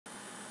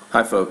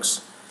Hi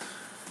folks,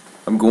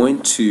 I'm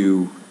going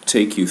to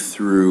take you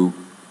through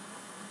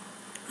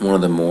one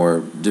of the more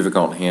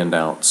difficult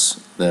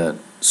handouts that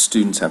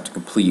students have to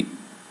complete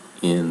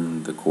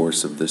in the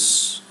course of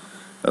this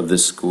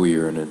school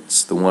year, and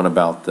it's the one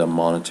about the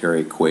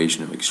monetary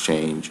equation of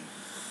exchange.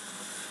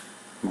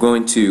 I'm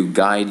going to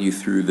guide you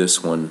through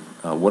this one.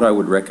 What I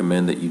would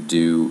recommend that you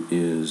do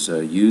is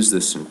use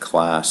this in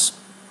class,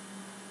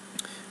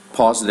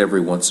 pause it every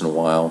once in a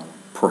while,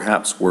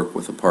 perhaps work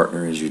with a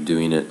partner as you're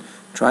doing it.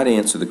 Try to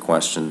answer the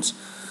questions,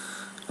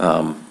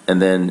 and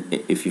then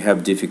if you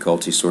have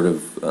difficulty, sort of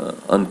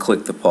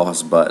unclick the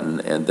pause button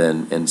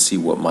and see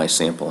what my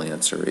sample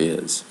answer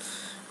is.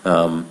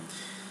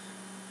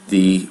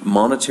 The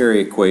monetary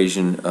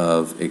equation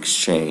of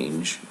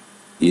exchange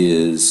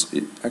is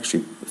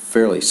actually a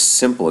fairly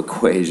simple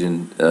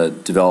equation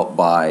developed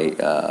by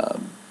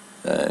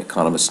an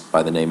economist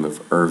by the name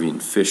of Irving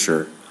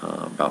Fisher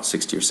about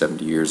 60 or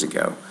 70 years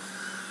ago.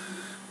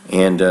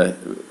 And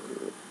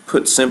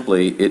put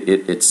simply,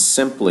 it's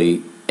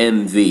simply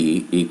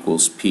MV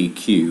equals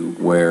PQ,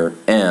 where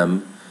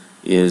M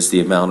is the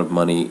amount of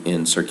money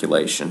in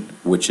circulation,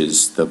 which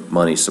is the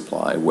money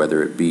supply,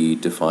 whether it be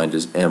defined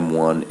as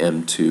M1,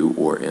 M2,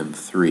 or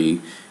M3.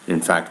 And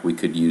in fact, we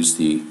could use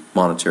the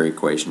monetary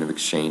equation of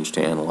exchange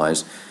to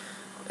analyze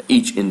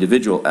each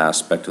individual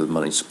aspect of the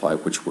money supply,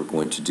 which we're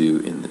going to do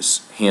in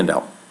this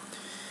handout.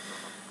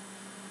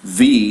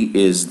 V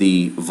is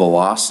the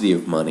velocity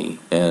of money,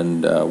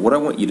 and what I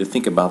want you to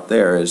think about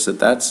there is that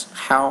that's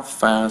how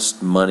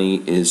fast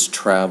money is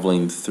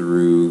traveling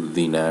through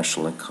the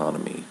national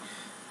economy.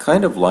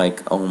 Kind of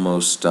like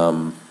almost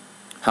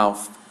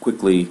how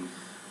quickly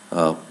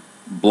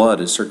blood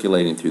is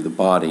circulating through the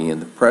body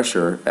and the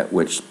pressure at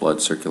which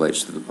blood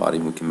circulates through the body,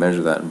 and we can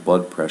measure that in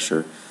blood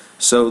pressure.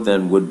 So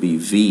then would be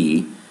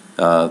V,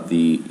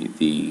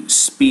 the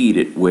speed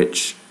at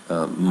which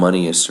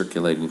money is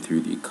circulating through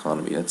the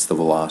economy. That's the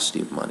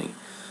velocity of money.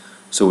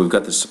 So we've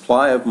got the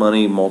supply of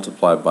money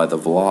multiplied by the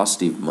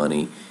velocity of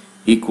money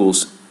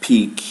equals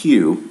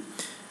PQ,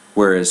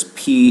 whereas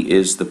P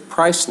is the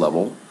price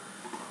level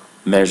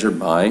measured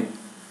by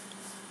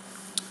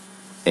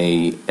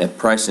a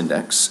price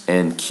index,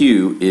 and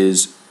Q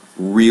is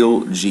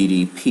real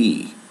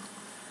GDP.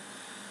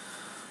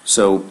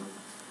 So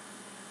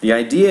the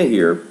idea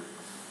here,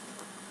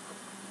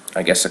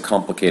 I guess a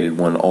complicated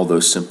one,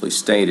 although simply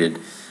stated,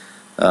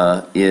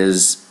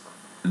 is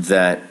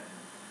that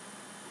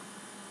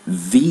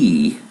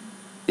V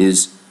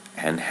is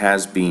and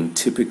has been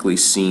typically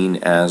seen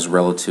as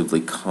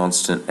relatively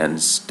constant and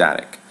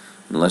static.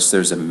 Unless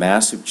there's a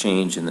massive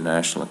change in the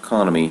national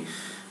economy,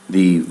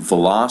 the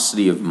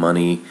velocity of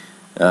money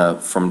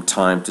from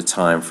time to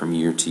time, from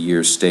year to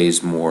year,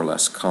 stays more or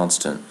less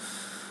constant.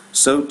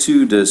 So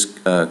too does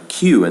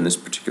Q in this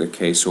particular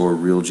case, or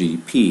real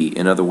GDP.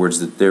 In other words,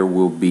 that there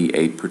will be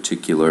a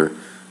particular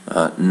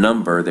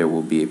number, there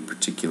will be a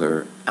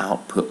particular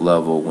output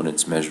level when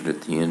it's measured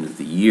at the end of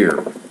the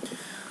year.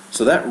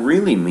 So that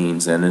really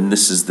means then, and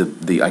this is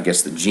I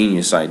guess the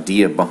genius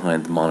idea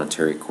behind the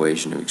monetary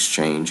equation of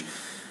exchange,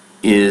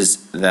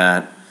 is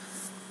that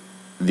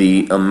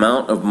the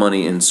amount of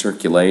money in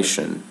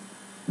circulation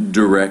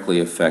directly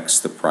affects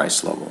the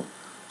price level.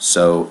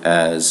 So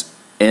as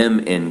M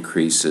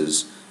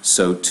increases,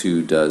 so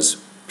too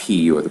does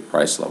P, or the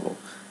price level.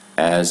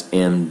 As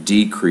M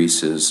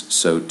decreases,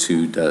 so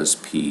too does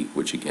P,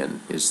 which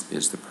again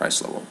is the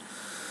price level.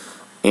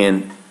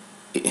 And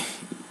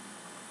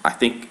I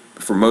think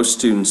for most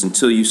students,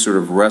 until you sort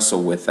of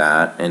wrestle with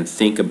that and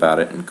think about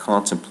it and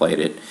contemplate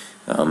it,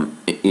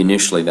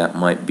 initially that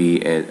might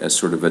be a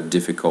sort of a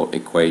difficult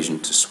equation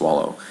to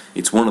swallow.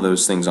 It's one of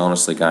those things,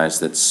 honestly guys,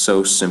 that's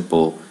so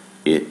simple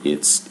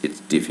it's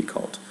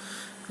difficult.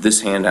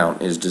 This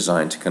handout is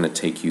designed to kind of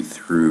take you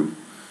through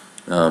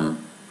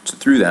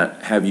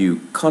that, have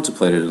you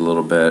contemplate it a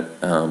little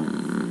bit,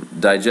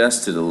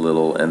 digest it a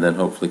little, and then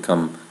hopefully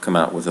come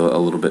out with a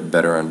little bit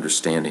better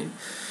understanding.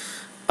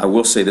 I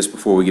will say this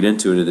before we get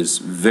into it: it is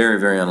very,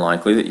 very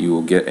unlikely that you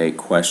will get a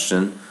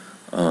question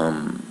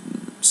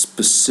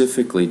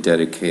specifically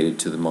dedicated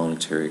to the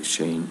monetary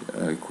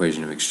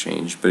equation of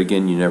exchange. But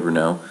again, you never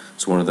know.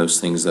 It's one of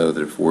those things, though,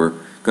 that if we're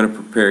going to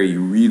prepare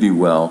you really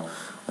well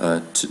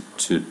to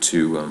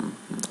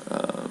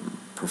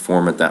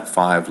perform at that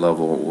 5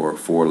 level or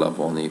 4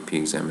 level on the AP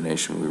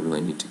examination, we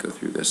really need to go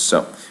through this.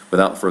 So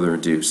without further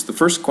ado, so the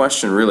first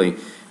question, really,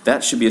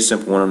 that should be a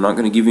simple one. I'm not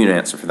going to give you an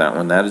answer for that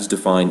one. That is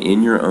defined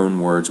in your own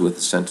words with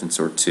a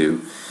sentence or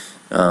two,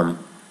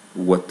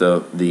 what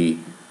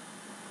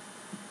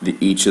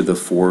each of the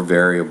 4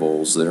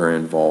 variables that are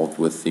involved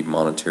with the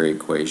monetary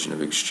equation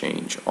of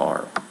exchange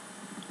are.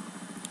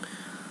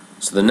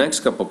 So the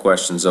next couple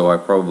questions, though, I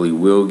probably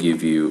will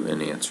give you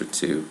an answer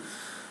to.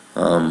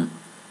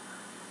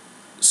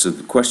 So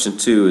the question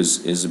 2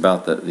 is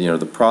about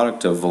the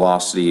product of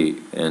velocity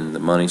and the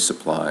money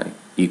supply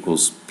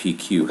equals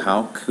PQ.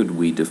 How could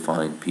we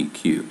define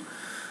PQ?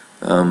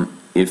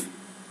 If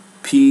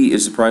P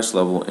is the price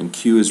level and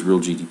Q is real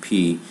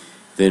GDP,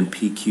 then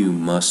PQ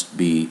must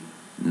be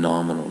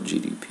nominal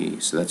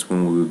GDP. So that's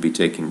when we would be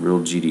taking real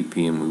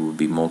GDP and we would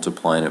be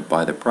multiplying it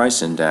by the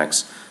price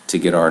index to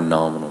get our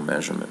nominal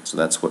measurement. So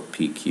that's what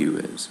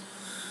PQ is.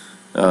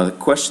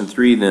 Question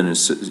 3 then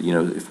is,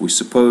 if we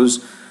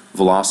suppose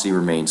velocity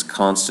remains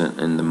constant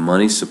and the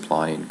money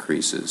supply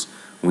increases,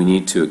 we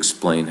need to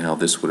explain how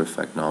this would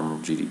affect nominal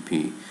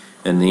GDP.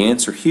 And the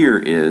answer here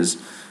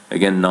is,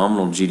 again,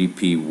 nominal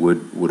GDP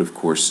would of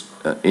course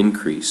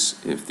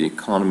increase if the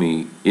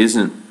economy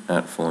isn't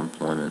at full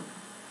employment.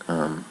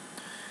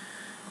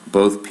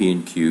 Both P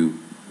and Q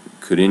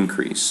could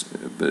increase,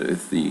 but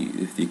if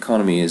the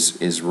economy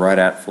is right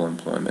at full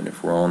employment,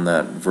 if we're on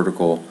that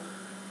vertical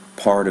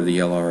part of the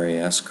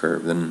LRAS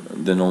curve,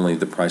 then only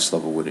the price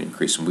level would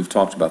increase, and we've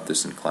talked about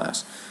this in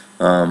class.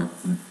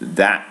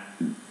 That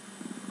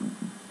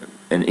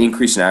an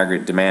increase in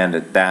aggregate demand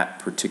at that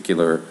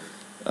particular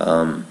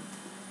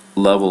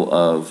level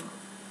of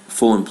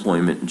full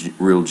employment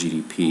real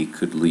GDP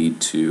could lead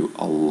to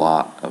a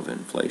lot of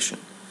inflation.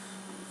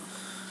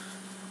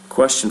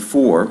 Question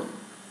 4.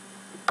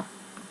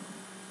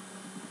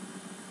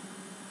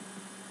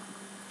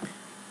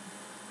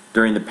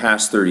 During the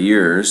past 30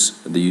 years,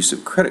 the use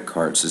of credit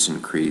cards has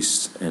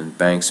increased, and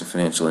banks and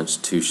financial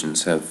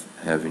institutions have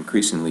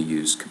increasingly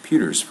used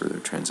computers for their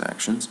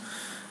transactions.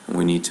 And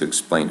we need to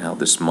explain how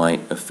this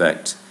might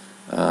affect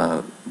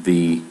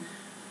the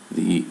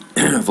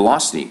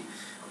velocity.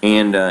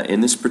 And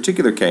in this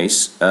particular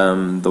case,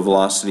 the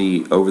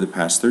velocity over the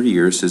past 30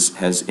 years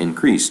has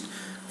increased.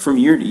 From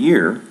year to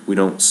year, we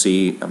don't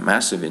see a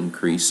massive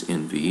increase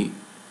in V.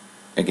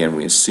 Again,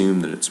 we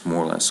assume that it's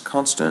more or less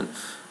constant.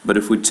 But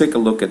if we take a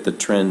look at the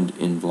trend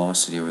in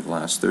velocity over the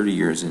last 30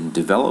 years in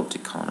developed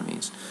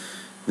economies,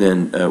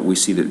 then we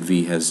see that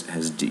V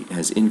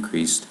has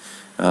increased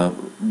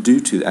due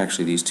to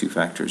actually these two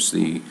factors: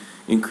 the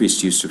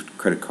increased use of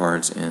credit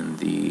cards and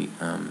the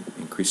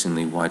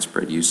increasingly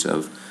widespread use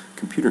of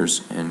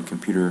computers and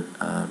computer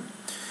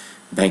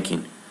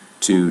banking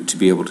to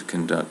be able to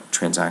conduct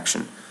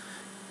transactions,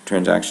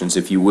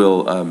 if you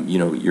will.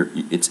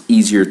 It's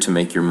easier to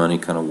make your money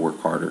kind of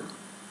work harder,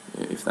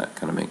 if that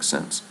kind of makes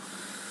sense.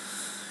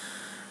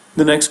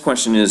 The next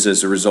question is,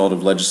 as a result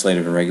of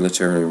legislative and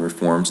regulatory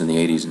reforms in the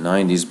 80s and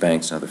 90s,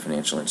 banks and other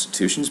financial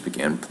institutions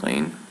began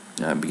paying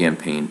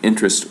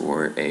interest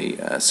or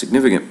a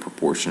significant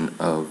proportion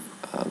of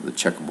the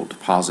checkable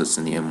deposits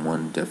in the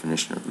M1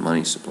 definition of the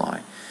money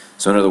supply.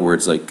 So in other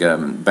words, like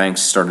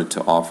banks started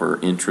to offer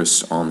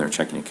interest on their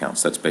checking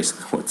accounts. That's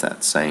basically what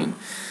that's saying.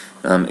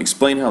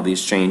 Explain how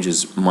these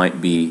changes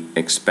might be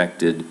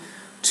expected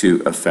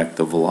to affect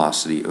the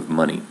velocity of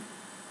money.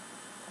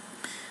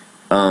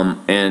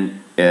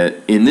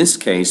 In this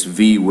case,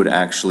 V would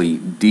actually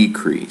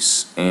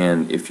decrease,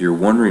 and if you're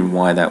wondering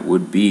why that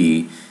would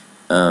be,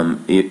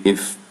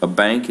 if a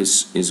bank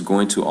is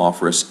going to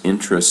offer us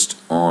interest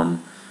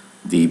on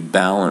the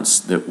balance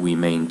that we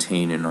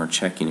maintain in our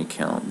checking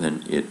account,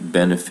 then it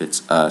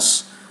benefits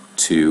us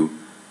to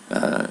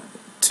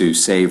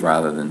save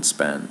rather than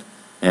spend.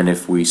 And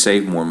if we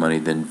save more money,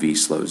 then V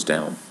slows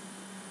down.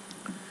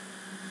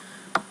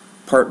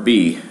 Part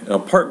B. Now,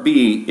 Part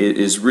B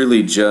is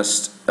really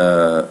just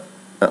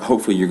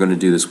hopefully you're going to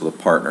do this with a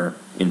partner.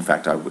 In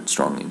fact, I would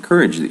strongly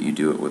encourage that you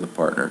do it with a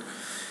partner.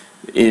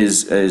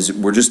 Is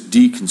we're just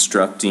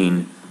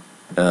deconstructing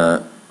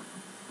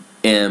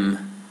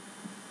M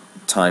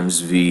times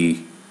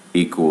V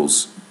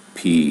equals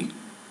P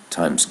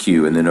times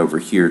Q, and then over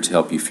here to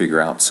help you figure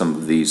out some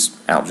of these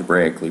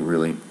algebraically,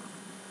 really,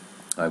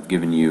 I've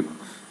given you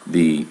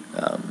the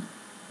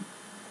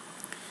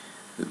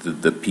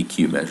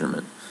PQ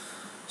measurement.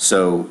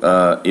 So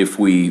if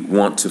we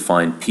want to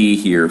find P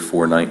here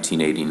for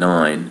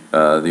 1989,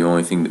 the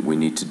only thing that we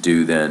need to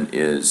do then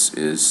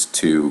is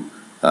to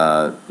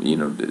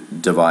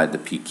divide the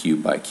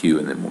PQ by Q,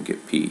 and then we'll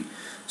get P.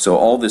 So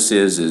all this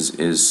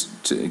is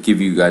to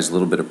give you guys a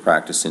little bit of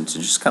practice into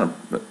just kind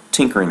of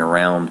tinkering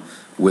around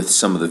with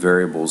some of the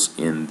variables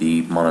in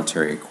the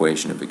monetary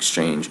equation of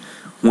exchange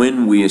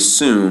when we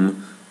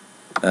assume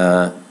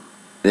the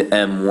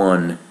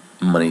M1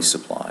 money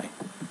supply.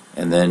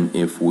 And then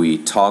if we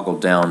toggle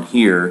down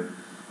here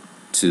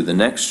to the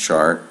next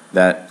chart,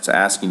 that's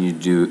asking you to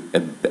do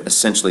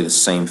essentially the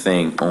same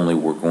thing, only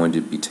we're going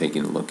to be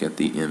taking a look at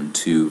the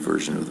M2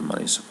 version of the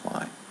money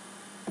supply,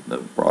 the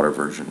broader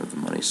version of the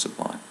money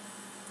supply.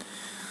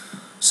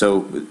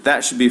 So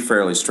that should be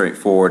fairly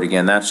straightforward.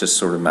 Again, that's just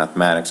sort of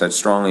mathematics. I'd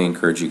strongly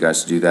encourage you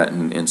guys to do that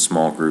in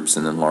small groups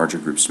and then larger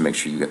groups to make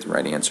sure you get the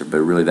right answer. But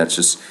really, that's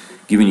just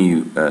giving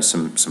you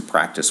some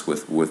practice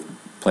with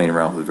playing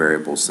around with the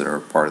variables that are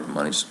part of the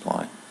money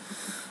supply.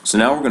 So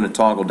now we're going to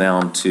toggle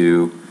down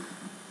to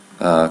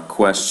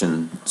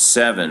question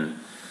 7,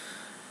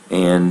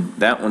 and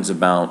that one's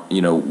about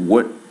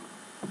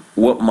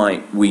what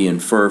might we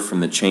infer from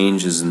the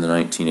changes in the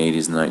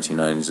 1980s and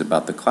 1990s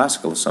about the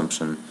classical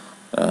assumption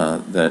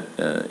that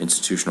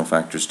institutional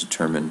factors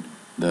determine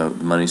the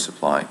money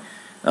supply.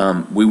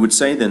 We would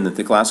say then that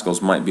the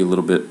classicals might be a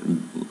little bit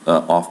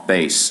off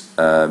base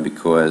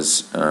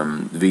because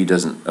V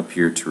doesn't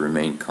appear to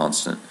remain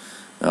constant.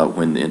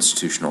 when the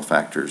institutional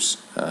factors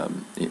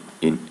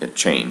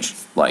change,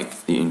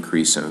 like the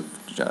increase of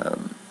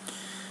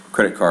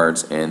credit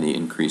cards and the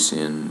increase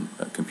in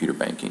computer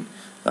banking.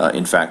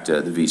 In fact,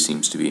 the V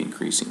seems to be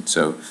increasing.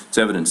 So it's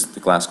evidence that the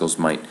classicals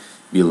might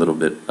be a little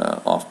bit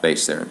off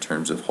base there in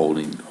terms of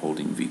holding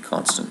V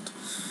constant.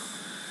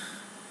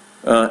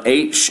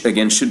 H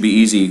again should be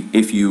easy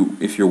if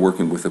you're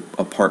working with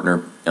a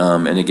partner,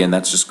 and again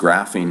that's just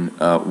graphing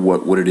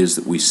what it is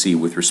that we see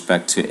with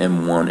respect to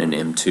M1 and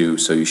M2.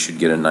 So you should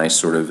get a nice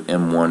sort of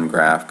M1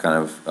 graph kind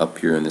of up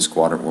here in this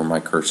quadrant where my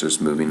cursor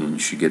is moving, and you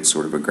should get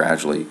sort of a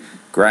very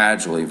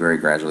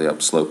gradually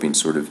upsloping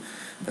sort of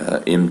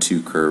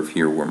M2 curve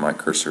here where my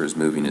cursor is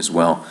moving as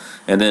well.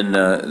 And then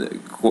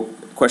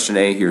question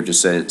A here just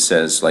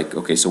says like,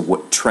 okay, so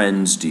what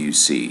trends do you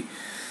see?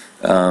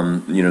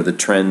 The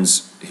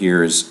trends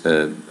here is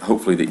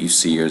hopefully that you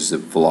see is the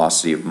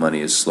velocity of money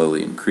is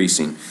slowly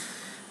increasing.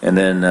 And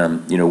then,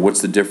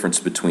 what's the difference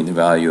between the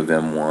value of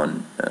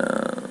M1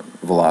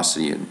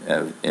 velocity and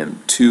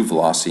M2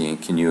 velocity, and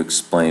can you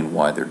explain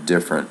why they're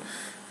different?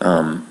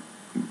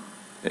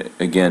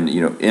 Again,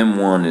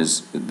 M1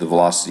 is, the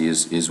velocity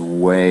is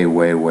way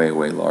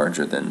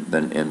larger than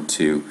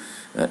M2.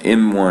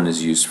 M1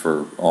 is used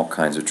for all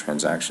kinds of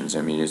transactions.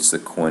 I mean, it's the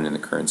coin and the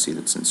currency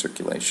that's in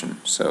circulation.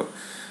 So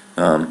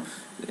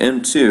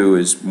M2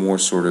 is more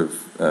sort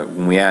of,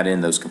 when we add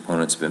in those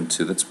components of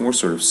M2, that's more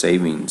sort of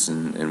savings,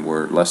 and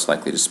we're less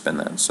likely to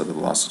spend that, so the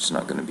velocity is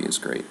not going to be as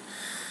great.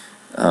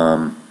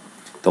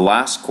 The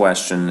last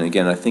question,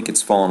 again, I think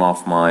it's fallen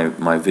off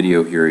my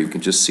video here. You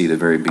can just see the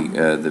very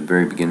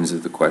beginnings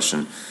of the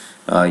question.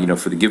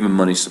 For the given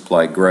money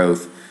supply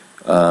growth,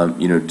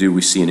 do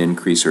we see an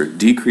increase or a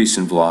decrease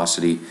in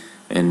velocity,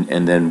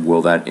 and then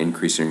will that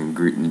increase or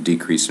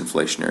decrease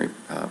inflationary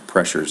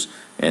pressures?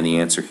 And the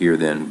answer here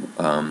then,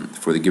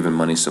 for the given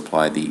money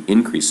supply, the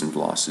increase in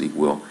velocity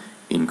will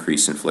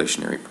increase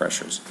inflationary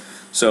pressures.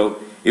 So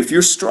if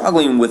you're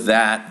struggling with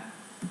that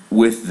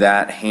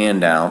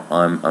handout,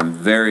 I'm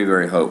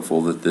very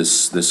hopeful that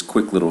this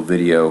quick little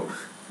video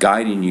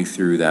guiding you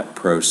through that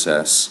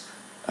process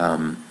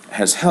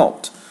has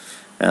helped.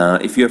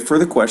 If you have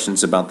further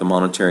questions about the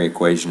monetary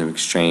equation of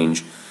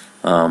exchange,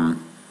 give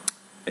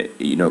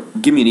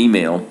me an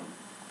email.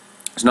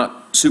 It's not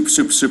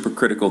super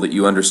critical that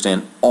you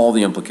understand all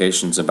the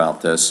implications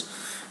about this,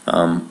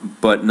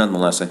 but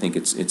nonetheless, I think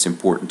it's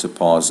important to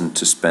pause and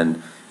to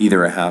spend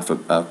either a half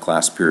a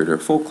class period or a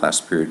full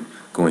class period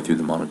going through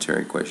the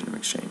monetary equation of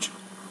exchange.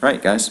 All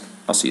right, guys,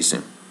 I'll see you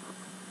soon.